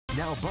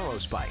Now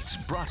Burrous Bites,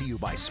 brought to you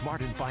by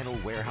Smart & Final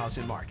Warehouse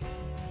and Market.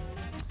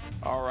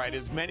 All right,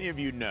 as many of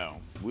you know,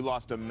 we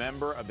lost a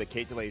member of the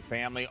KTLA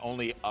family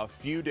only a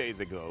few days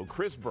ago.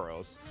 Chris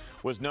Burrous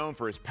was known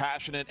for his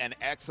passionate and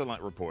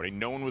excellent reporting.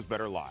 No one was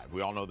better live.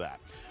 We all know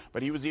that.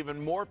 But he was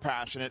even more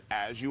passionate,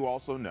 as you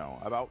also know,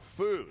 about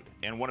food.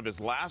 In one of his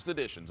last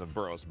editions of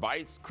Burrous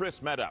Bites,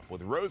 Chris met up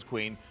with Rose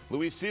Queen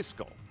Louise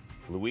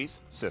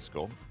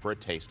Siskel for a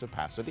taste of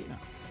Pasadena.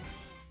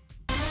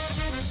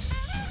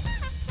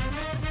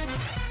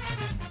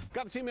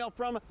 Got this email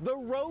from the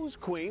Rose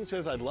Queen.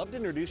 Says, I'd love to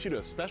introduce you to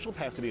a special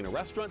Pasadena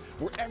restaurant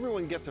where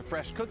everyone gets a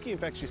fresh cookie. In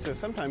fact, she says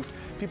sometimes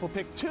people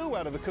pick 2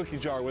 out of the cookie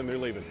jar when they're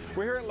leaving.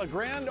 We're here at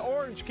Grande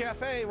Orange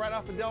Cafe right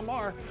off of Del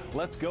Mar.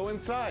 Let's go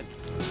inside.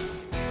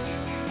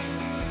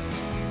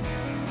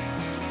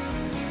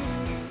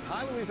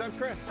 Hi, Louise. I'm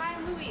Chris. Hi,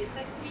 I'm Louise.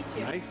 Nice to meet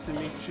you. Nice to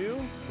meet you.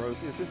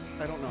 Rose, is this,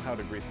 I don't know how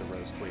to greet the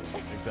Rose Queen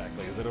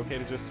exactly. Is it okay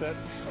to just sit?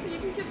 You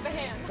can kiss the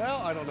hand.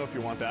 Well, I don't know if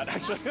you want that,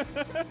 actually.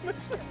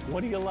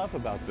 What do you love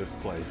about this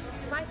place?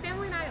 My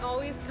family and I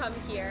always come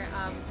here.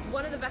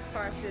 One of the best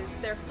parts is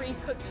they're free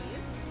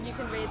cookies. You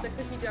can raid the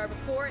cookie jar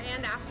before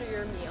and after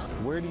your meals.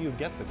 Where do you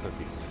get the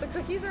cookies? The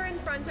cookies are in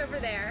front over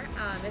there.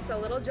 It's a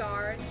little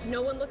jar.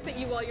 No one looks at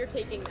you while you're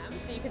taking them,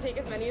 so you can take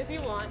as many as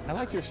you want. I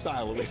like your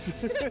style, Louise.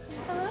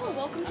 Hello,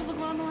 welcome to the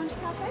Grande Orange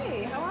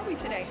Cafe. How are we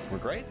today? We're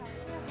great.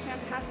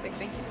 Fantastic.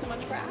 Thank you so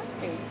much for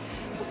asking.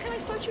 What can I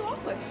start you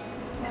off with?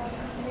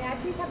 May I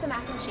please have the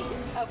mac and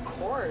cheese? Of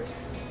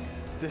course.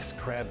 This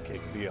crab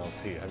cake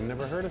BLT, I've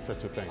never heard of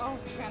such a thing. Oh,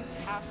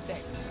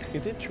 fantastic.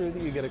 Is it true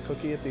that you get a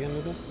cookie at the end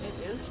of this?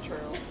 It is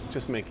true.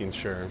 Just making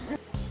sure.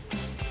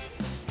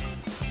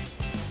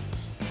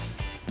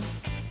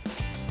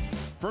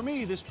 For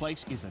me, this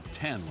place is a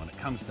 10 when it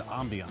comes to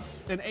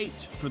ambiance, an 8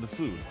 for the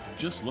food.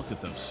 Just look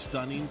at those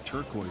stunning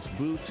turquoise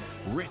booths,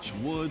 rich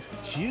woods,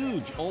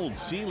 huge old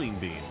ceiling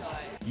beams.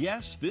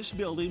 Yes, this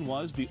building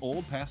was the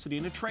old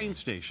Pasadena train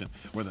station,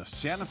 where the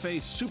Santa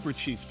Fe Super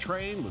Chief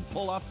train would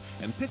pull up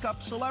and pick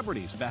up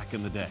celebrities back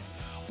in the day.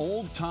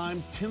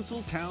 Old-time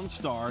Tinseltown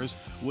stars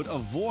would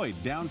avoid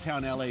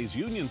downtown LA's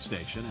Union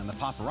Station and the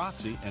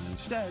paparazzi and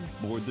instead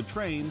board the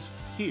trains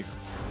here.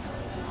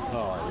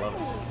 Oh, I love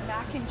it.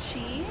 Mac and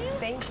cheese.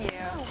 Thank you.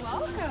 Oh,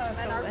 welcome.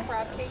 And our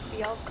crab cake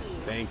BLT.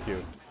 Thank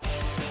you.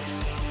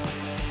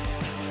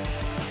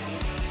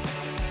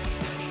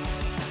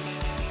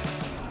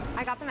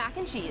 I got the mac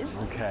and cheese.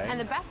 Okay. And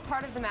the best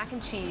part of the mac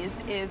and cheese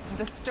is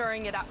the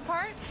stirring it up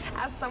part.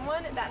 As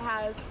someone that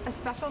has a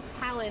special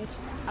talent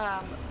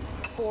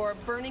for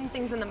burning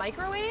things in the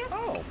microwave,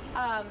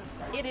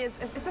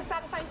 it's a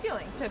satisfying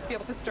feeling to be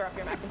able to stir up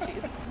your mac and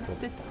cheese.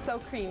 It's so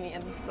creamy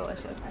and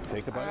delicious.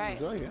 Take a bite and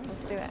enjoy, yeah.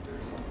 Let's do it.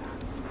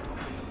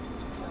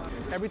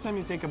 Every time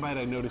you take a bite,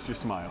 I notice you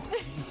smile.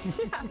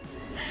 Yes.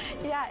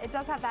 Yeah, it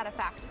does have that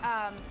effect.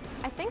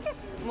 I think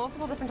it's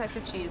multiple different types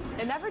of cheese.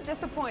 It never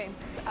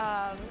disappoints.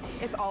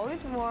 It's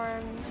always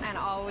warm and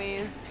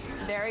always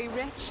very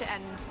rich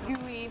and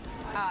gooey,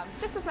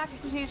 just as mac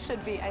and cheese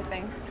should be, I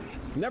think.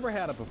 Never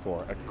had it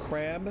before. A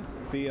crab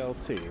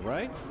BLT,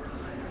 right?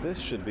 This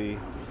should be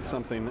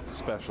something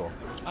special.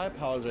 I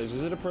apologize.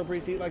 Is it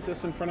appropriate to eat like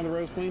this in front of the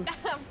Rose Queen?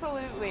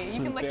 Absolutely.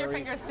 You can lick your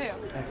fingers too.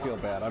 I feel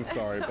bad. I'm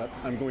sorry, but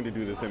I'm going to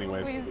do this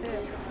anyways. Please do.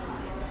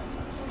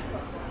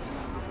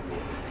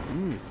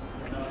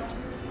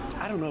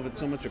 I don't know if it's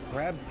so much a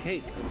crab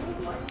cake.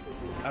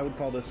 I would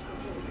call this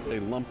a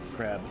lump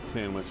crab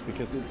sandwich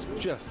because it's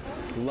just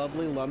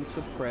lovely lumps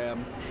of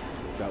crab,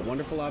 got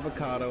wonderful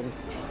avocado,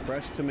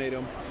 fresh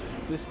tomato.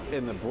 This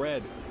and the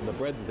bread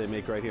that they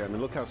make right here. I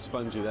mean, look how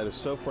spongy that is.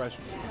 So fresh.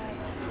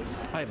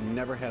 I have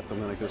never had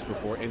something like this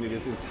before, and it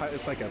is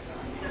it's like a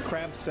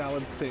crab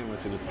salad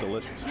sandwich, and it's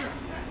delicious.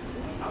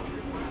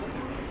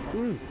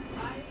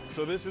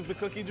 So this is the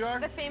cookie jar?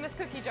 The famous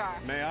cookie jar.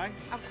 May I?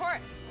 Of course.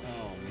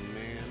 Oh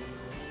man.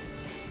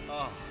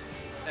 Oh.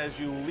 As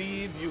you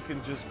leave, you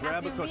can just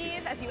grab a cookie. As you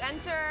leave, as you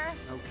enter.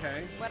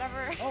 Okay.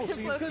 Whatever so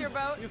floats your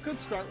boat. You could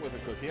start with a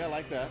cookie. I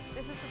like that.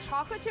 This is a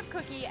chocolate chip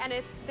cookie, and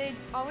they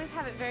always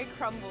have it very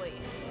crumbly.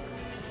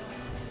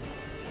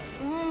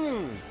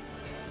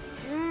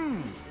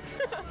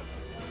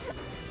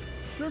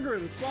 Sugar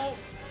and salt,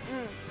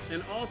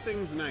 and all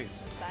things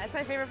nice. That's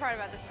my favorite part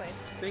about this place.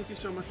 Thank you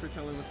so much for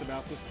telling us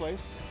about this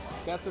place.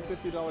 That's a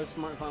 $50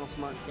 Smart Final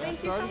Smart Gas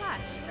Thank you card. so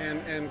much.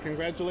 And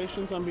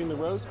congratulations on being the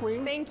Rose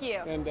Queen. Thank you.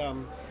 And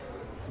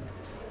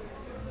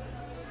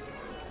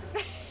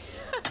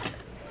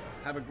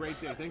have a great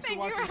day. Thanks for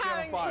watching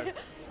Channel 5.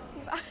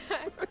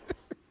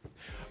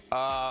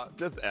 Bye.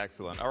 Just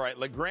excellent. All right,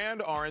 La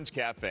Grande Orange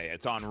Cafe.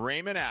 It's on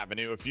Raymond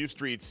Avenue, a few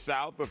streets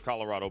south of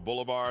Colorado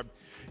Boulevard.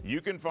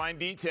 You can find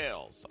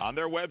details on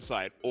their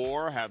website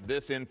or have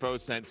this info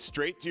sent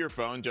straight to your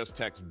phone. Just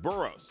text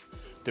Burrous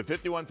to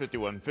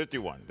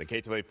 515151. The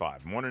KTLA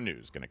 5 Morning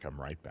News is going to come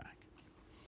right back.